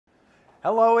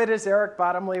Hello, it is Eric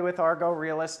Bottomley with Argo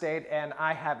Real Estate, and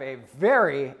I have a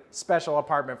very special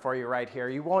apartment for you right here.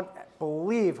 You won't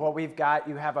believe what we've got.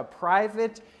 You have a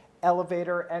private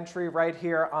elevator entry right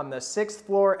here on the 6th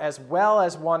floor, as well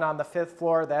as one on the 5th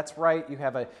floor. That's right, you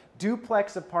have a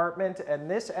duplex apartment, and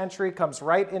this entry comes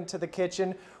right into the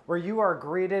kitchen where you are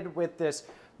greeted with this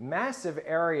massive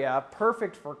area,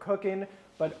 perfect for cooking,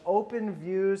 but open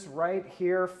views right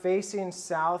here facing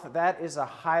south. That is a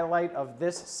highlight of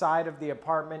this side of the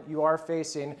apartment. You are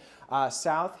facing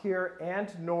south here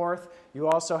and north. You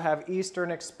also have eastern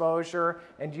exposure,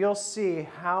 and you'll see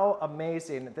how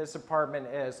amazing this apartment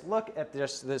is. Look at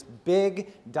this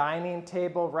big dining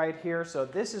table right here. So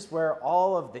this is where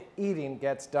all of the eating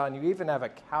gets done. You even have a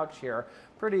couch here.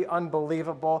 Pretty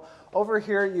unbelievable. Over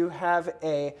here you have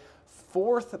a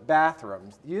fourth bathroom.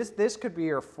 This could be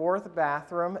your fourth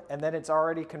bathroom, and then it's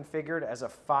already configured as a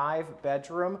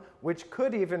 5-bedroom, which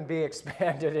could even be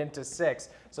expanded into 6.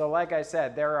 So like I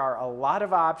said, there are a lot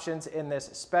of options in this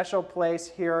special place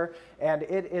here, and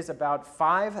it is about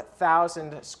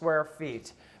 5,000 square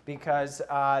feet, because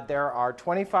there are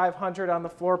 2,500 on the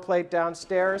floor plate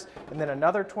downstairs, and then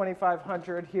another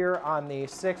 2,500 here on the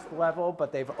 6th level,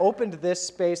 but they've opened this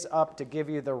space up to give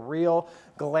you the real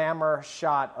glamour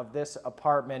shot of this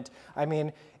apartment. I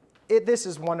mean, this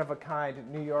is one of a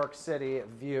kind New York City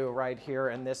view right here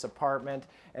in this apartment.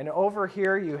 And over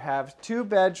here you have 2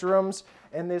 bedrooms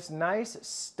and this nice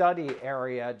study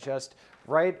area, just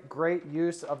right, great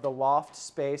use of the loft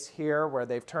space here where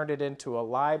they've turned it into a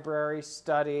library,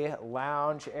 study,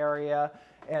 lounge area,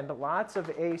 and lots of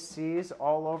ACs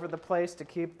all over the place to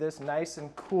keep this nice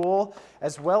and cool,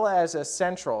 as well as a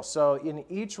central. So in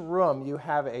each room you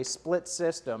have a split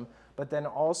system, but then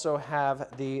also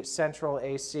have the central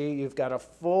AC. You've got a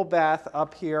full bath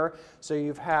up here, so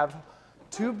you have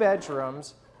 2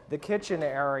 bedrooms, the kitchen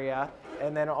area,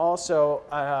 and then also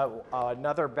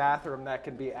another bathroom that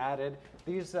can be added.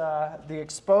 The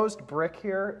exposed brick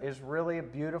here is really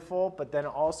beautiful, but then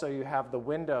also you have the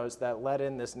windows that let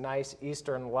in this nice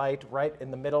eastern light right in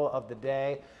the middle of the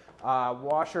day.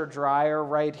 Washer dryer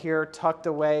right here tucked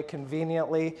away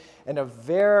conveniently, and a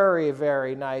very,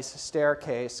 very nice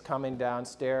staircase coming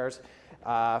downstairs.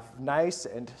 Nice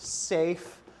and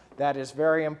safe. That is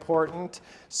very important.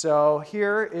 So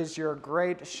here is your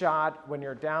great shot. When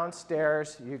you're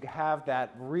downstairs, you have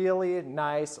that really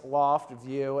nice loft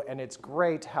view, and it's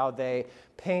great how they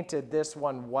painted this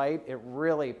one white. It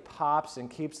really pops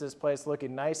and keeps this place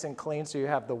looking nice and clean. So you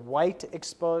have the white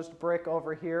exposed brick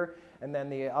over here, and then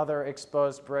the other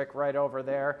exposed brick right over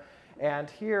there. And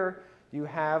here you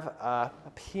have a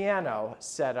piano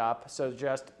set up, so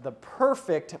just the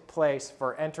perfect place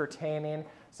for entertaining.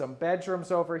 Some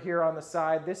bedrooms over here on the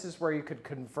side. This is where you could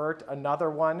convert another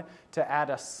one to add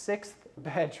a 6th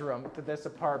bedroom to this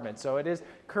apartment. So it is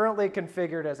currently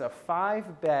configured as a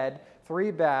 5-bed,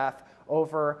 3-bath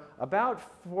over about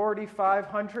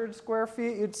 4,500 square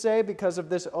feet, you'd say, because of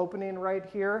this opening right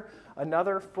here.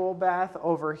 Another full bath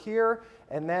over here.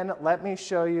 And then let me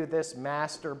show you this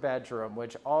master bedroom,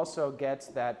 which also gets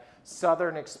that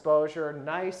southern exposure,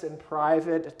 nice and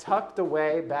private, tucked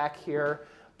away back here.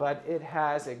 But it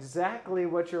has exactly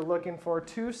what you're looking for.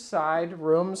 2 side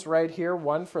rooms right here,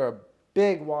 one for a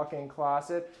big walk-in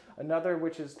closet, another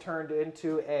which is turned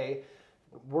into a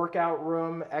workout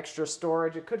room, extra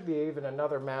storage. It could be even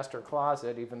another master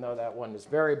closet, even though that one is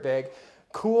very big.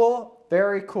 Cool,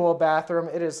 very cool bathroom.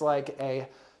 It is like a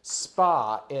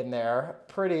spa in there.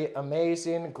 Pretty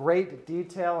amazing, great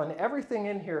detail, and everything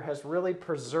in here has really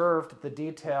preserved the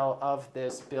detail of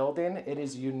this building. It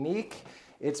is unique.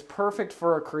 It's perfect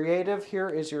for a creative. Here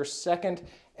is your second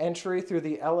entry through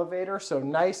the elevator, so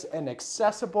nice and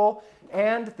accessible.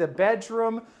 And the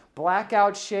bedroom,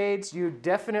 blackout shades, you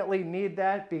definitely need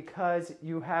that because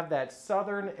you have that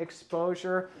southern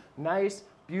exposure. Nice,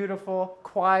 beautiful,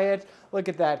 quiet. Look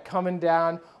at that coming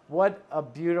down. What a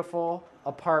beautiful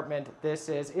apartment this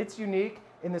is. It's unique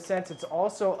in the sense it's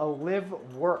also a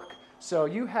live-work. So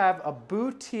you have a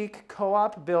boutique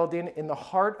co-op building in the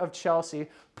heart of Chelsea,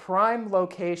 prime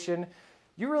location.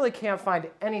 You really can't find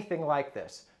anything like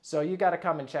this. So you got to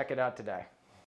come and check it out today.